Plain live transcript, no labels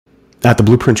At the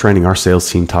Blueprint Training, our sales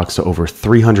team talks to over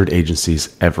 300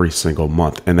 agencies every single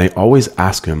month, and they always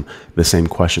ask them the same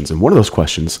questions. And one of those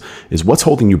questions is, what's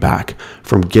holding you back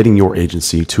from getting your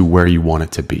agency to where you want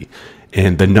it to be?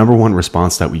 And the number one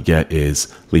response that we get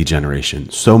is lead generation.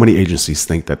 So many agencies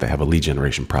think that they have a lead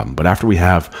generation problem, but after we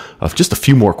have just a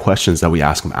few more questions that we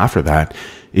ask them after that,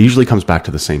 it usually comes back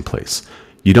to the same place.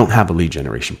 You don't have a lead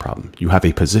generation problem. You have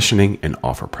a positioning and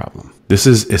offer problem. This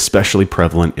is especially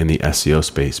prevalent in the SEO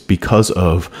space because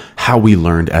of how we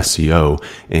learned SEO,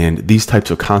 and these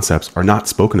types of concepts are not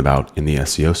spoken about in the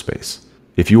SEO space.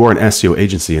 If you are an SEO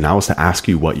agency and I was to ask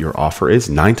you what your offer is,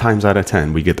 9 times out of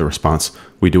 10, we get the response,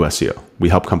 we do SEO. We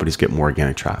help companies get more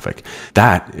organic traffic.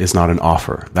 That is not an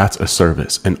offer. That's a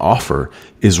service. An offer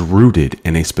is rooted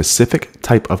in a specific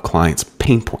type of client's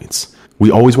pain points. We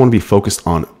always want to be focused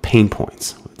on pain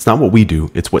points. It's not what we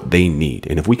do, it's what they need.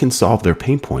 And if we can solve their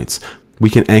pain points, we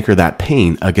can anchor that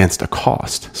pain against a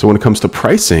cost. So when it comes to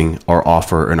pricing our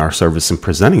offer and our service and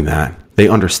presenting that, they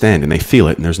understand and they feel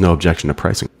it, and there's no objection to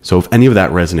pricing. So if any of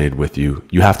that resonated with you,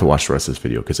 you have to watch the rest of this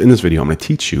video, because in this video, I'm going to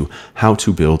teach you how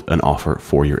to build an offer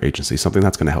for your agency, something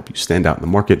that's going to help you stand out in the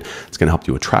market. It's going to help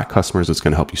you attract customers. It's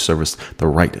going to help you service the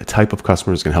right type of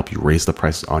customers. It's going to help you raise the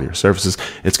prices on your services.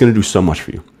 It's going to do so much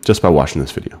for you just by watching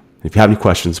this video. If you have any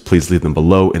questions, please leave them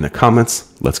below in the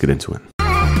comments. Let's get into it.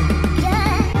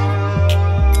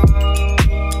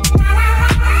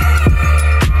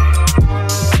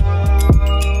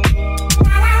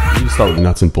 Start with the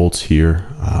nuts and bolts here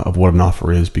of what an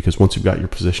offer is, because once you've got your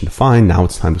position defined, now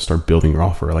it's time to start building your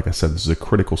offer. Like I said, this is a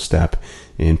critical step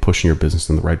in pushing your business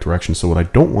in the right direction. So what I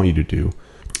don't want you to do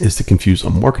is to confuse a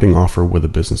marketing offer with a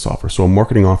business offer. So a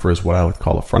marketing offer is what I would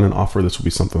call a front-end offer. This would be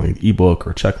something like an ebook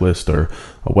or a checklist or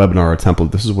a webinar or a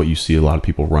template. This is what you see a lot of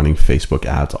people running Facebook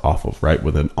ads off of, right?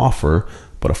 With an offer,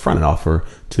 but a front-end offer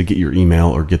to get your email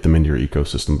or get them into your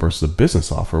ecosystem, versus a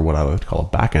business offer, what I would call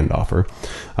a back-end offer,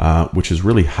 which is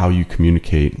really how you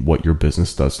communicate what your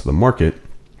business does to the market.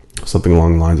 Something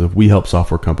along the lines of, we help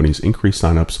software companies increase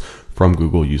signups from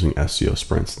Google using SEO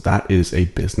sprints. That is a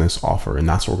business offer, and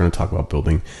that's what we're going to talk about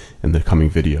building in the coming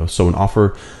video. So an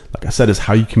offer, like I said, is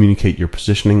how you communicate your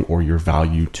positioning or your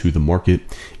value to the market.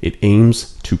 It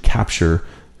aims to capture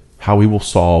how we will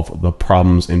solve the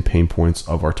problems and pain points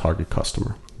of our target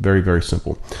customer. Very, very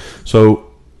simple.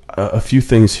 So a few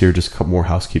things here, just a couple more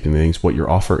housekeeping things. What your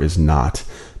offer is not,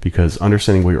 because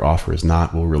understanding what your offer is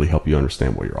not will really help you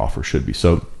understand what your offer should be.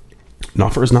 So an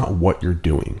offer is not what you're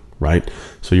doing, right?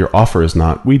 So your offer is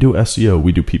not, we do SEO,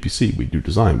 we do PPC, we do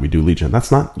design, we do lead gen.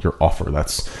 That's not your offer.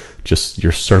 That's just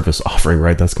your service offering,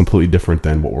 right? That's completely different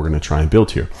than what we're going to try and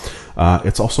build here.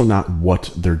 It's also not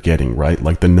what they're getting, right?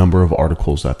 Like the number of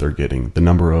articles that they're getting, the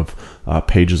number of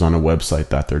pages on a website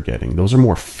that they're getting. Those are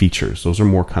more features. Those are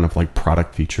more kind of like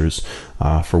product features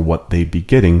for what they'd be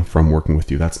getting from working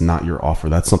with you. That's not your offer.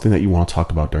 That's something that you want to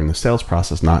talk about during the sales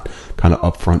process, not kind of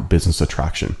upfront business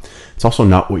attraction. It's also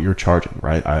not what you're charging,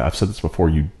 right? I've said this before.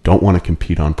 You don't want to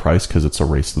compete on price because it's a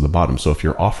race to the bottom. So if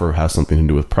your offer has something to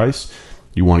do with price,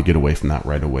 you want to get away from that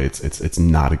right away. It's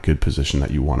not a good position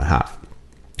that you want to have.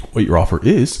 What your offer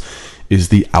is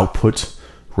the output,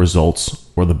 results,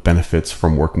 or the benefits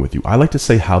from working with you. I like to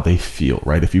say how they feel,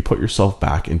 right? If you put yourself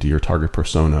back into your target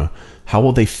persona, how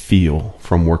will they feel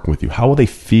from working with you? How will they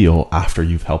feel after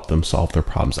you've helped them solve their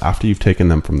problems? After you've taken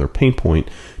them from their pain point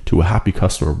to a happy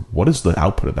customer, what is the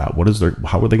output of that?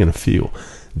 How are they going to feel?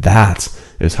 That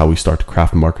is how we start to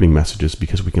craft marketing messages,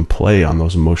 because we can play on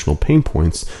those emotional pain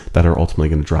points that are ultimately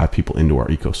going to drive people into our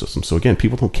ecosystem. So again,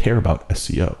 people don't care about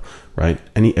SEO, right?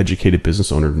 Any educated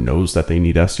business owner knows that they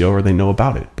need SEO, or they know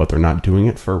about it, but they're not doing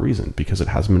it for a reason, because it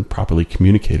hasn't been properly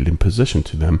communicated and positioned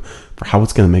to them for how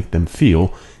it's going to make them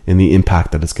feel and the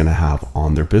impact that it's going to have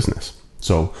on their business.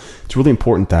 So it's really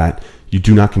important that you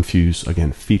do not confuse,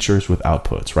 again, features with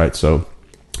outputs, right? So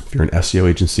if you're an SEO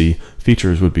agency,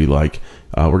 features would be like,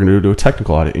 we're going to do a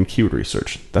technical audit in keyword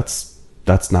research. That's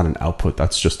not an output.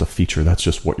 That's just a feature. That's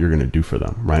just what you're going to do for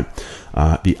them, right?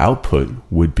 The output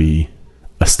would be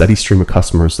a steady stream of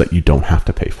customers that you don't have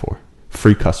to pay for.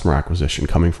 Free customer acquisition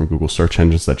coming from Google search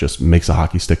engines that just makes a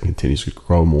hockey stick and continues to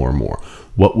grow more and more.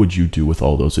 What would you do with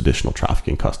all those additional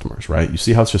trafficking customers, right? You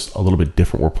see how it's just a little bit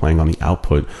different. We're playing on the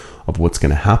output of what's going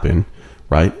to happen,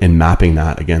 right? And mapping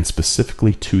that, again,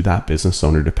 specifically to that business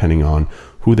owner, depending on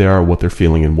who they are, what they're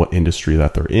feeling, and what industry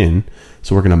that they're in.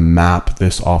 So we're going to map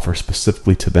this offer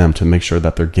specifically to them to make sure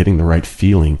that they're getting the right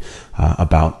feeling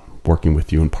about working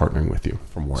with you and partnering with you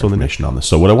for more information on this.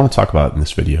 So what I want to talk about in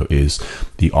this video is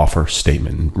the offer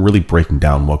statement, and really breaking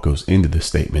down what goes into this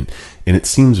statement. And it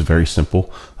seems very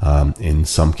simple. In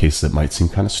some cases, it might seem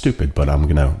kind of stupid, but I'm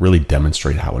going to really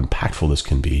demonstrate how impactful this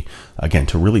can be, again,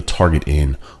 to really target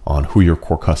in on who your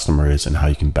core customer is and how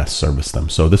you can best service them.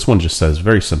 So this one just says,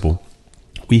 very simple: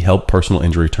 we help personal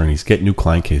injury attorneys get new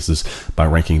client cases by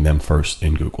ranking them first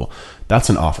in Google. That's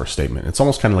an offer statement. It's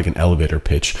almost kind of like an elevator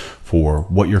pitch for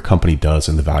what your company does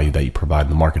and the value that you provide in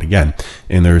the market again.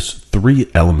 And there's 3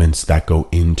 elements that go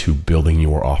into building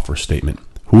your offer statement.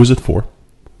 Who is it for?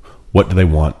 What do they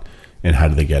want? And how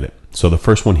do they get it? So the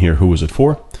first one here, who is it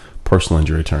for? Personal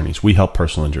injury attorneys. We help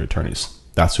personal injury attorneys.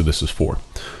 That's who this is for.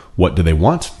 What do they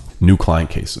want? New client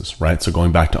cases, right? So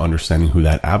going back to understanding who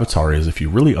that avatar is, if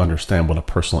you really understand what a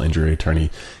personal injury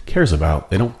attorney cares about,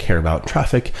 they don't care about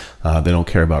traffic. They don't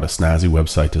care about a snazzy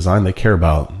website design. They care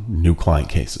about new client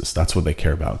cases. That's what they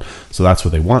care about. So that's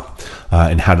what they want.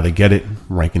 And how do they get it?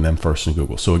 Ranking them first in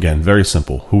Google. So again, very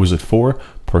simple. Who is it for?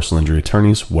 Personal injury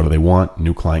attorneys. What do they want?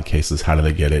 New client cases. How do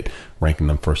they get it? Ranking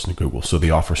them first in Google. So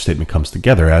the offer statement comes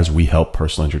together as we help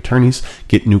personal injury attorneys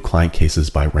get new client cases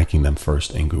by ranking them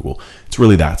first in Google. It's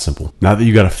really that simple. Now that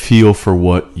you got a feel for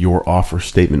what your offer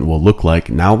statement will look like,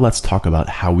 now let's talk about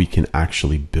how we can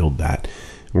actually build that.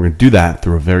 We're going to do that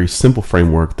through a very simple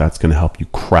framework that's going to help you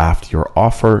craft your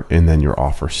offer and then your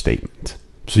offer statement.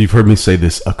 So you've heard me say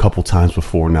this a couple times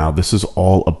before now. This is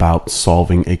all about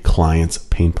solving a client's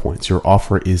pain points. Your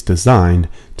offer is designed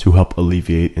to help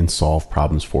alleviate and solve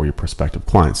problems for your prospective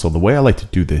clients. So the way I like to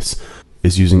do this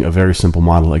is using a very simple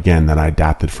model, again, that I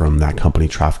adapted from that company,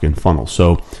 Traffic and Funnel.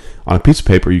 So on a piece of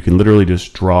paper, you can literally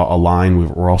just draw a line.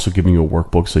 We're also giving you a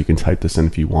workbook, so you can type this in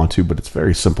if you want to, but it's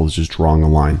very simple. It's just drawing a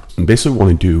line. And basically what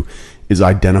we want to do is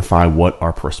identify what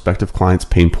our prospective client's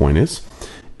pain point is,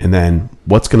 and then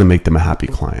what's going to make them a happy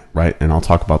client, right? And I'll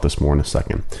talk about this more in a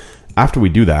second. After we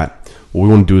do that, what we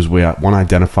want to do is we want to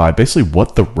identify basically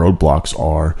what the roadblocks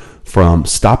are from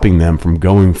stopping them from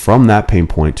going from that pain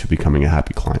point to becoming a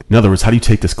happy client. In other words, how do you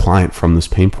take this client from this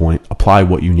pain point, apply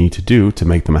what you need to do to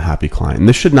make them a happy client? And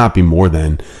this should not be more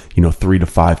than, 3 to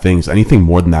 5 things. Anything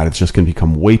more than that, it's just going to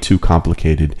become way too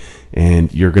complicated,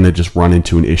 and you're going to just run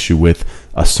into an issue with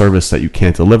a service that you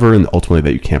can't deliver and ultimately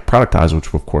that you can't productize,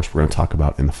 which of course we're going to talk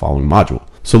about in the following module.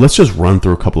 So let's just run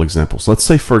through a couple examples. Let's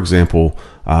say, for example,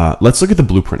 let's look at the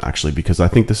blueprint actually, because I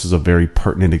think this is a very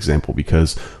pertinent example,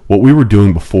 because what we were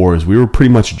doing before is we were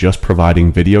pretty much just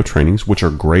providing video trainings, which are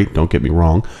great, don't get me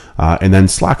wrong, and then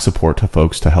Slack support to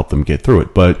folks to help them get through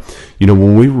it. But,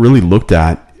 when we really looked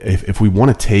at if we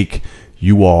want to take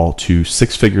you all to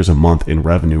 6 figures a month in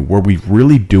revenue, were we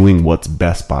really doing what's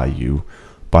best by you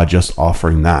by just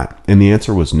offering that? And the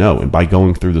answer was no. And by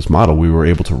going through this model, we were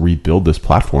able to rebuild this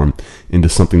platform into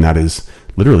something that is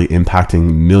literally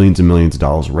impacting millions and millions of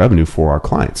dollars of revenue for our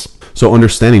clients. So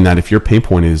understanding that if your pain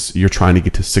point is you're trying to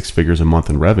get to 6 figures a month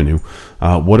in revenue,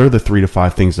 what are the 3 to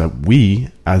 5 things that we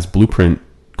as Blueprint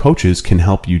coaches can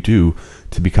help you do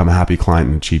to become a happy client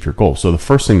and achieve your goal? So the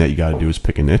first thing that you got to do is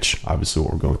pick a niche. Obviously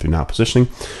what we're going through now, positioning.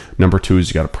 Number 2 is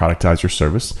you got to productize your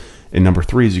service. And number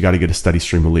 3 is you got to get a steady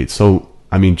stream of leads. So,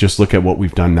 just look at what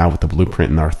we've done now with the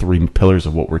blueprint and our 3 pillars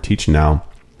of what we're teaching now: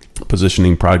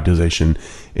 positioning, productization,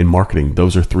 and marketing.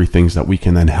 Those are 3 things that we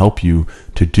can then help you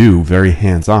to do very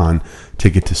hands-on to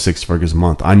get to 6 figures a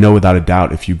month. I know without a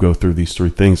doubt, if you go through these 3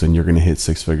 things, then you're going to hit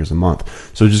 6 figures a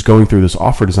month. So just going through this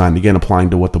offer design, again, applying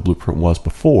to what the blueprint was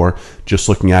before, just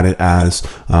looking at it as,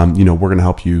 we're going to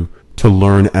help you to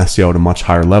learn SEO at a much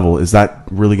higher level. Is that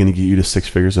really going to get you to 6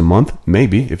 figures a month?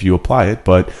 Maybe, if you apply it.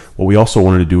 But what we also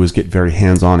wanted to do is get very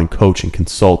hands-on and coach and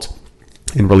consult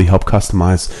and really help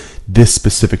customize this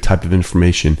specific type of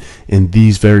information in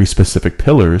these very specific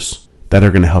pillars that are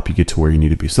going to help you get to where you need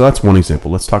to be. So that's one example.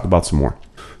 Let's talk about some more.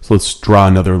 So let's draw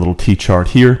another little T-chart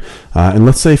here. And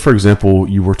let's say, for example,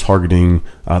 you were targeting,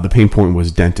 the pain point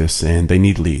was dentists and they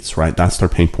need leads, right? That's their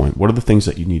pain point. What are the things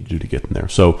that you need to do to get them there?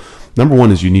 So number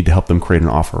 1 is you need to help them create an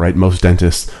offer, right? Most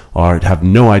dentists have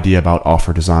no idea about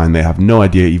offer design. They have no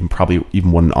idea probably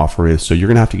what an offer is. So you're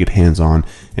going to have to get hands-on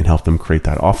and help them create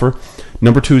that offer.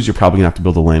 Number 2 is you're probably going to have to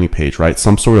build a landing page, right?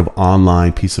 Some sort of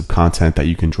online piece of content that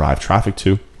you can drive traffic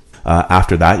to.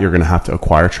 After that, you're going to have to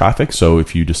acquire traffic. So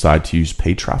if you decide to use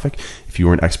paid traffic, if you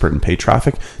are an expert in paid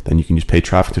traffic, then you can use paid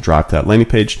traffic to drive to that landing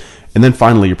page. And then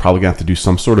finally, you're probably going to have to do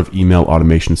some sort of email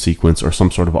automation sequence or some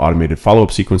sort of automated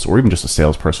follow-up sequence, or even just a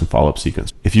salesperson follow-up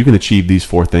sequence. If you can achieve these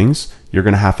 4 things, you're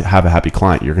going to have a happy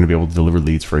client. You're going to be able to deliver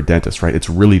leads for a dentist, right? It's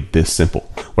really this simple.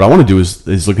 What I want to do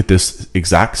is look at this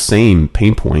exact same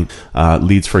pain point,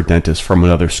 leads for a dentist, from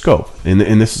another scope. And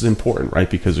this is important, right?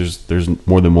 Because there's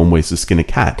more than one way to skin a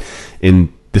cat.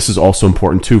 And this is also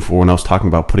important too for when I was talking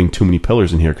about putting too many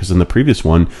pillars in here, because in the previous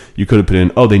one, you could have put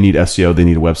in, oh, they need SEO, they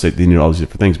need a website, they need all these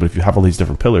different things. But if you have all these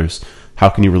different pillars, how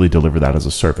can you really deliver that as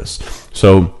a service?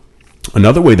 So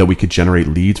another way that we could generate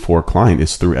leads for a client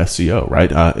is through SEO,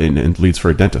 right? And leads for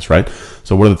a dentist, right?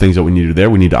 So what are the things that we need to do there?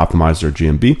 We need to optimize their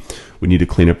GMB. We need to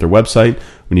clean up their website.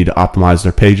 We need to optimize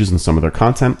their pages and some of their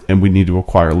content, and we need to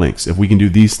acquire links. If we can do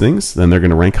these things, then they're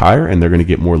going to rank higher and they're going to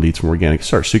get more leads from organic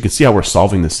search. So you can see how we're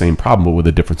solving the same problem, but with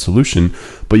a different solution.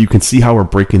 But you can see how we're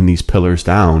breaking these pillars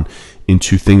down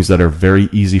into things that are very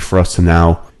easy for us to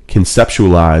now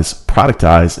conceptualize,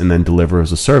 productize, and then deliver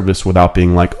as a service without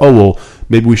being like, oh, well,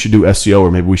 maybe we should do SEO,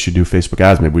 or maybe we should do Facebook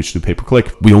ads, maybe we should do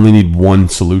pay-per-click. We only need one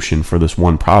solution for this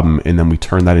one problem, and then we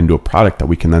turn that into a product that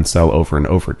we can then sell over and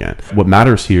over again. What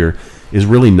matters here is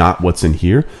really not what's in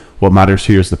here. What matters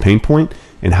here is the pain point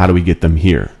and how do we get them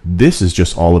here. This is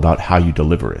just all about how you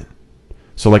deliver it.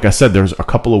 So like I said, there's a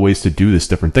couple of ways to do this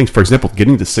different things. For example,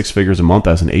 getting to 6 figures a month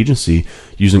as an agency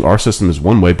using our system is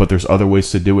one way, but there's other ways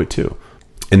to do it too.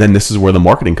 And then this is where the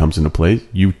marketing comes into play.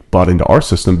 You bought into our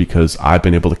system because I've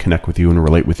been able to connect with you and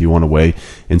relate with you on a way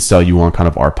and sell you on kind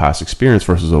of our past experience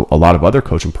versus a lot of other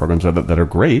coaching programs that are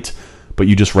great, but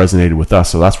you just resonated with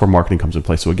us. So that's where marketing comes into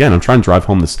play. So again, I'm trying to drive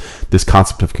home this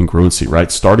concept of congruency, right?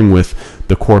 Starting with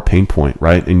the core pain point,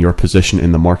 right? In your position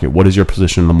in the market. What is your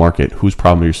position in the market? Whose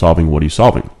problem are you solving? What are you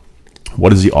solving?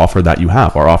 What is the offer that you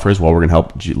have? Our offer is, well, we're going to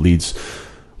help leads.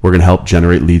 We're going to help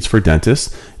generate leads for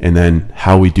dentists. And then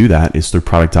how we do that is through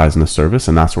productizing the service.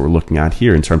 And that's what we're looking at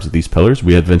here in terms of these pillars.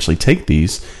 We eventually take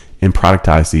these and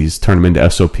productize these, turn them into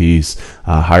SOPs,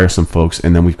 hire some folks,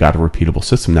 and then we've got a repeatable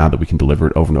system now that we can deliver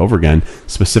it over and over again.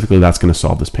 Specifically, that's going to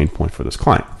solve this pain point for this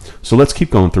client. So let's keep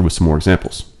going through with some more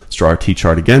examples. Let's draw our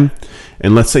T-chart again.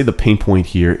 And let's say the pain point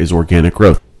here is organic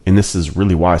growth. And this is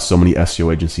really why so many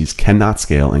SEO agencies cannot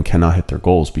scale and cannot hit their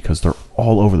goals, because they're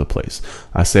all over the place.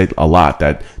 I say a lot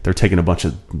that they're taking a bunch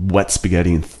of wet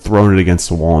spaghetti and throwing it against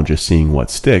the wall and just seeing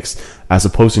what sticks, as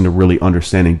opposed to really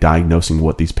understanding, diagnosing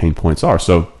what these pain points are.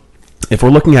 So if we're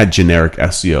looking at generic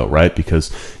SEO, right,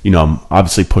 because, I'm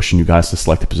obviously pushing you guys to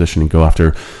select a position and go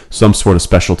after some sort of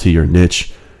specialty or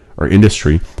niche or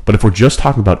industry. But if we're just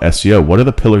talking about SEO, what are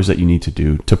the pillars that you need to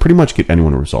do to pretty much get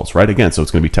anyone results, right? Again, so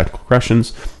it's going to be technical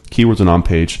questions, keywords and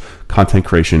on-page, content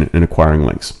creation, and acquiring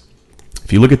links.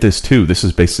 If you look at this too, this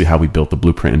is basically how we built the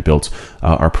blueprint and built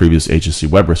our previous agency,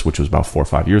 Webrisk, which was about 4 or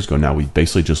 5 years ago now. We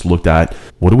basically just looked at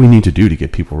what do we need to do to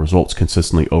get people results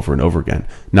consistently over and over again.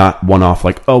 Not one-off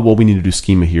like, oh, well, we need to do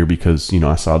schema here because,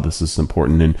 I saw this is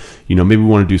important and, maybe we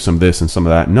want to do some of this and some of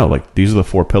that. No, like these are the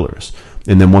 4 pillars.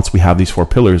 And then once we have these 4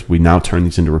 pillars, we now turn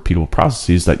these into repeatable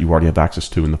processes that you already have access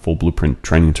to in the full blueprint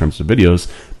training in terms of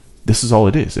videos. This is all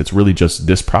it is. It's really just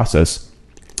this process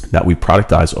that we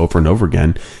productize over and over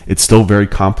again. It's still very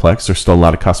complex. There's still a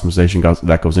lot of customization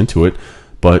that goes into it.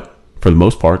 But for the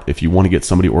most part, if you want to get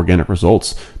somebody organic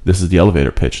results, this is the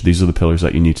elevator pitch. These are the pillars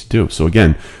that you need to do. So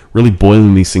again, really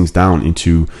boiling these things down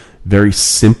into very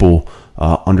simple,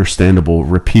 understandable,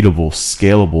 repeatable,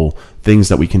 scalable things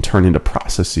that we can turn into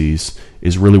processes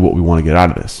is really what we want to get out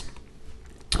of this.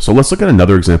 So let's look at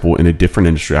another example in a different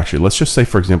industry. Actually, let's just say,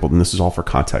 for example, and this is all for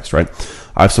context, right?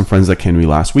 I have some friends that came to me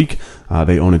last week.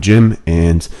 They own a gym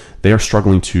and they are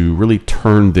struggling to really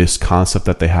turn this concept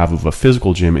that they have of a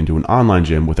physical gym into an online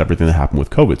gym with everything that happened with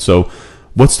COVID. So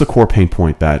what's the core pain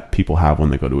point that people have when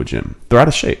they go to a gym? They're out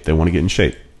of shape. They want to get in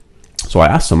shape. So I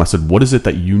asked them, I said, what is it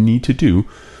that you need to do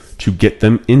to get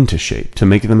them into shape, to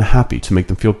make them happy, to make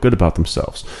them feel good about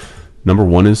themselves? Number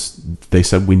one is, they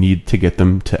said, we need to get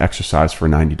them to exercise for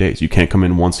 90 days. You can't come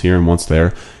in once here and once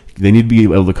there. They need to be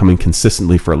able to come in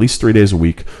consistently for at least 3 days a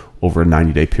week over a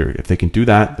 90-day period. If they can do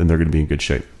that, then they're going to be in good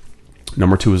shape.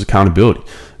 Number 2 is accountability.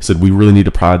 I said, we really need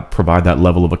to provide that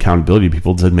level of accountability to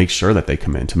people to make sure that they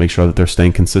come in, to make sure that they're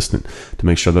staying consistent, to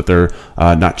make sure that they're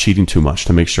not cheating too much,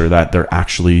 to make sure that they're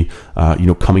actually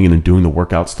coming in and doing the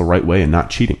workouts the right way and not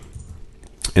cheating.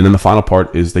 And then the final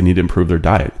part is they need to improve their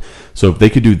diet. So if they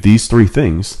could do these 3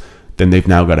 things, then they've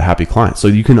now got a happy client. So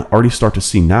you can already start to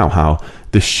see now how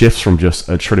this shifts from just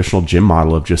a traditional gym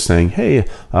model of just saying, hey,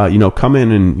 come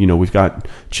in and, we've got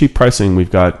cheap pricing,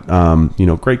 we've got,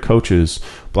 great coaches,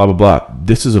 blah, blah, blah.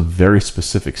 This is a very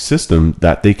specific system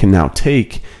that they can now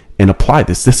take and apply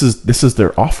this. This is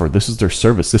their offer. This is their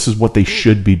service. This is what they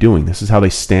should be doing. This is how they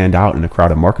stand out in a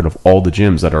crowded market of all the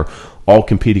gyms that are all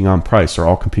competing on price, or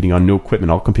all competing on new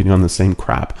equipment, all competing on the same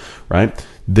crap, right?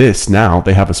 This, now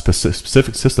they have a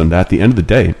specific system that at the end of the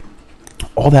day,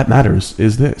 all that matters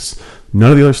is this.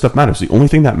 None of the other stuff matters. The only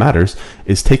thing that matters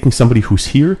is taking somebody who's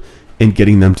here and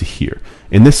getting them to here.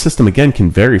 And this system, again, can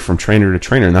vary from trainer to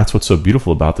trainer. And that's what's so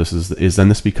beautiful about this is then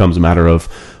this becomes a matter of,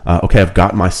 okay, I've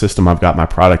got my system, I've got my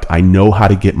product. I know how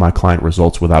to get my client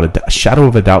results without a shadow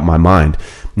of a doubt in my mind.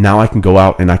 Now I can go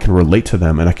out and I can relate to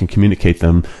them and I can communicate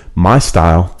them my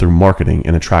style through marketing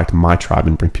and attract my tribe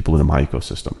and bring people into my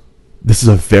ecosystem. This is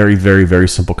a very, very, very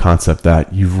simple concept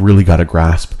that you've really got to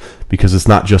grasp, because it's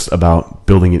not just about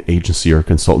building an agency or a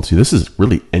consultancy. This is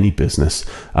really any business,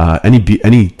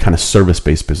 any kind of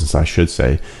service-based business, I should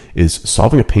say, is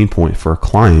solving a pain point for a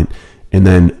client and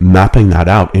then mapping that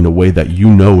out in a way that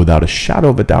you know without a shadow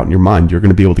of a doubt in your mind, you're going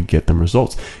to be able to get them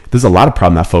results. There's a lot of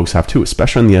problem that folks have too,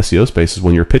 especially in the SEO spaces.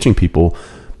 When you're pitching people,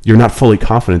 you're not fully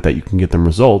confident that you can get them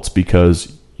results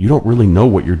because you don't really know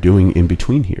what you're doing in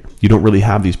between here. You don't really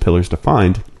have these pillars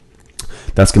defined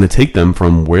that's going to take them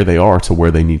from where they are to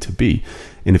where they need to be.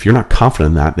 And if you're not confident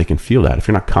in that, they can feel that. If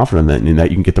you're not confident in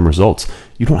that you can get them results,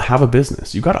 you don't have a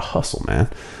business. You got to hustle, man.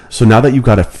 So now that you've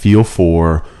got a feel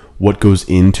for what goes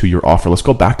into your offer, let's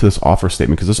go back to this offer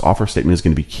statement, because this offer statement is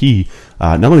going to be key,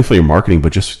 not only for your marketing,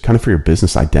 but just kind of for your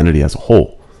business identity as a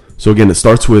whole. So again, it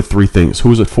starts with three things.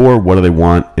 Who is it for? What do they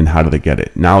want? And how do they get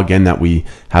it? Now, again, that we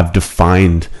have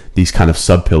defined these kind of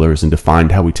sub pillars and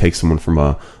defined how we take someone from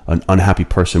an unhappy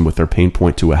person with their pain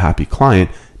point to a happy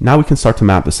client, now we can start to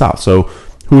map this out. So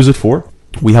who is it for?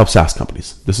 We help SaaS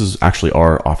companies. This is actually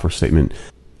our offer statement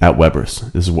at Weber's.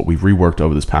 This is what we've reworked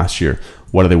over this past year.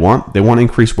 What do they want? They want to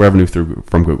increase revenue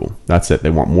from Google. That's it.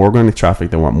 They want more organic traffic.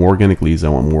 They want more organic leads. They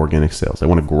want more organic sales. They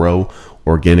want to grow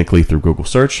organically through Google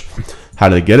search. How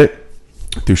do they get it?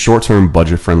 Through short-term,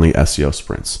 budget-friendly SEO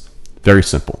sprints. Very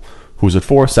simple. Who's it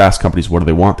for? SaaS companies. What do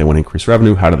they want? They want to increase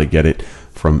revenue. How do they get it?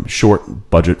 From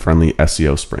short, budget-friendly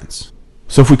SEO sprints.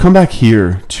 So if we come back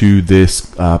here to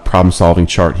this problem-solving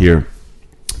chart here,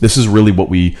 this is really what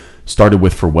we started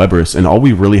with for Weber's, and all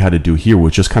we really had to do here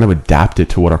was just kind of adapt it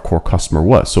to what our core customer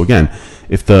was. So again,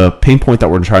 if the pain point that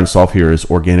we're trying to solve here is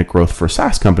organic growth for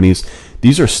SaaS companies,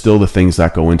 these are still the things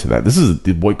that go into that. This is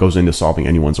what goes into solving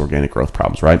anyone's organic growth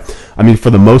problems, right? I mean, for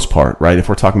the most part, right? If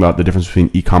we're talking about the difference between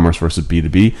e-commerce versus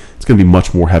B2B, it's going to be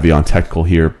much more heavy on technical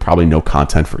here. Probably no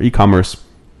content for e-commerce,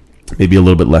 maybe a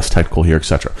little bit less technical here,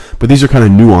 etc. But these are kind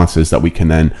of nuances that we can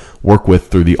then work with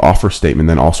through the offer statement,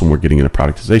 then also when we're getting into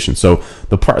productization. So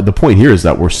the point here is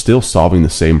that we're still solving the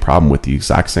same problem with the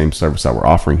exact same service that we're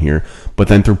offering here, but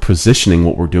then through positioning,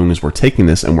 what we're doing is we're taking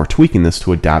this and we're tweaking this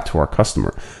to adapt to our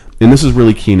customer. And this is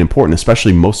really key and important,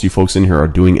 especially most of you folks in here are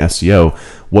doing SEO.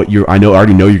 I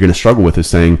already know you're going to struggle with is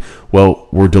saying, well,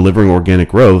 we're delivering organic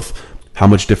growth. How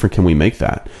much different can we make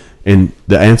that? And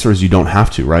the answer is you don't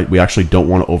have to, right? We actually don't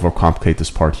want to overcomplicate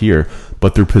this part here,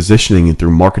 but through positioning and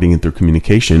through marketing and through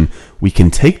communication, we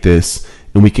can take this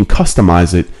and we can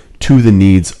customize it to the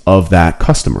needs of that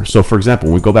customer. So for example,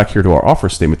 when we go back here to our offer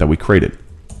statement that we created,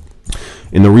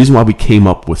 and the reason why we came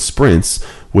up with sprints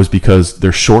was because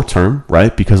they're short term,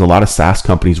 right? Because a lot of SaaS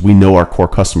companies, we know our core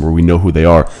customer, we know who they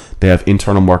are. They have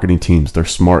internal marketing teams. They're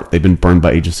smart. They've been burned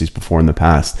by agencies before in the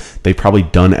past. They've probably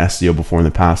done SEO before in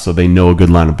the past, so they know a good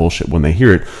line of bullshit when they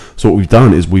hear it. So what we've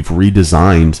done is we've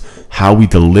redesigned how we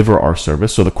deliver our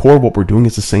service. So the core of what we're doing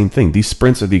is the same thing. These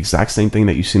sprints are the exact same thing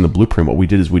that you see in the blueprint. What we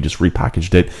did is we just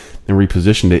repackaged it and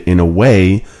repositioned it in a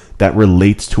way that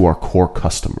relates to our core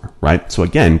customer, right? So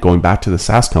again, going back to the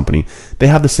SaaS company, they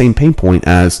have the same pain point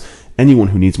as anyone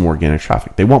who needs more organic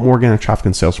traffic. They want more organic traffic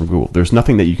and sales from Google. There's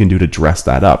nothing that you can do to dress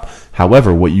that up.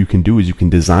 However, what you can do is you can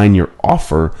design your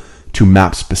offer to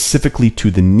map specifically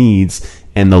to the needs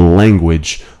and the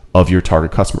language of your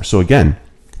target customer. So again,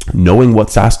 knowing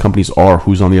what SaaS companies are,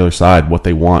 who's on the other side, what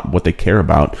they want, what they care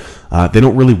about, they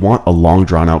don't really want a long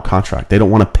drawn out contract. They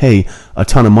don't want to pay a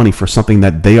ton of money for something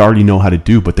that they already know how to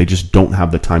do, but they just don't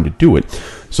have the time to do it.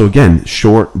 So again,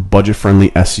 short, budget friendly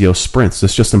SEO sprints.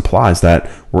 This just implies that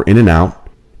we're in and out,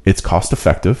 it's cost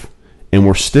effective, and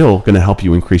we're still going to help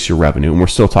you increase your revenue. And we're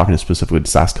still talking specifically to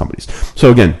SaaS companies.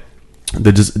 So again,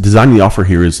 the designing the offer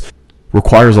here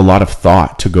requires a lot of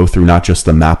thought to go through not just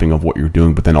the mapping of what you're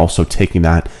doing, but then also taking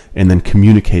that and then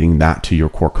communicating that to your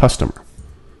core customer.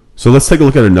 So let's take a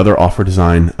look at another offer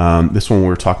design. This one we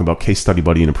were talking about Case Study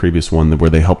Buddy in a previous one where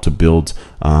they help to build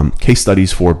case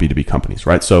studies for B2B companies,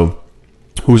 right? So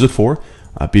who is it for?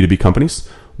 B2B companies.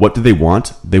 What do they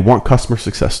want? They want customer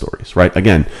success stories, right?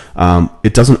 Again,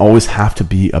 it doesn't always have to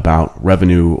be about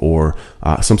revenue or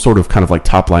some sort of kind of like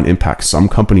top line impact. Some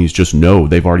companies just know,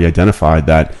 they've already identified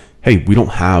that, hey, we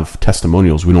don't have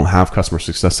testimonials, we don't have customer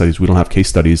success studies, we don't have case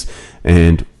studies,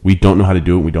 and we don't know how to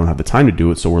do it, we don't have the time to do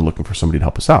it, so we're looking for somebody to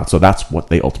help us out. So that's what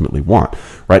they ultimately want,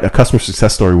 right? A customer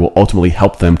success story will ultimately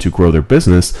help them to grow their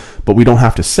business, but we don't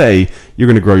have to say you're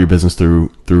going to grow your business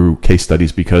through case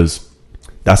studies, because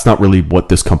that's not really what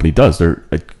this company does. They're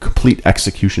a complete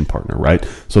execution partner, right?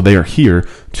 So they are here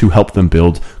to help them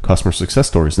build customer success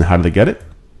stories. And how do they get it?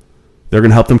 They're going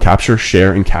to help them capture,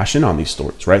 share, and cash in on these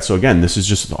stories, right? So again, this is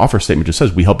just the offer statement. Just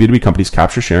says, we help B2B companies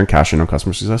capture, share, and cash in on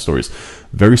customer success stories.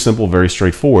 Very simple, very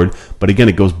straightforward. But again,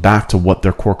 it goes back to what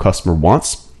their core customer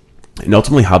wants and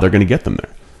ultimately how they're going to get them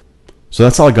there. So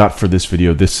that's all I got for this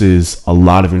video. This is a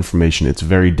lot of information. It's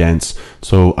very dense.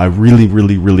 So I really,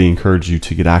 really, really encourage you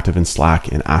to get active in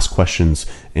Slack and ask questions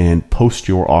and post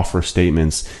your offer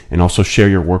statements, and also share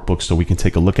your workbooks so we can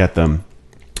take a look at them,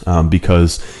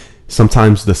 because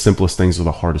sometimes the simplest things are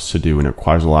the hardest to do and it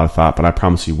requires a lot of thought. But I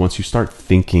promise you, once you start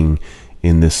thinking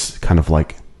in this kind of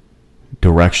like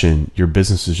direction, your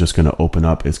business is just going to open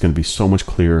up. It's going to be so much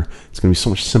clearer. It's going to be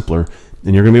so much simpler.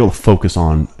 And you're going to be able to focus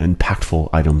on impactful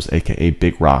items, aka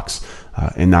big rocks,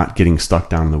 and not getting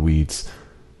stuck down in the weeds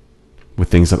with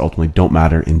things that ultimately don't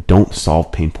matter and don't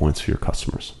solve pain points for your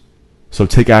customers. So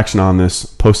take action on this,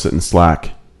 post it in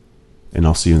Slack, and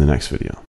I'll see you in the next video.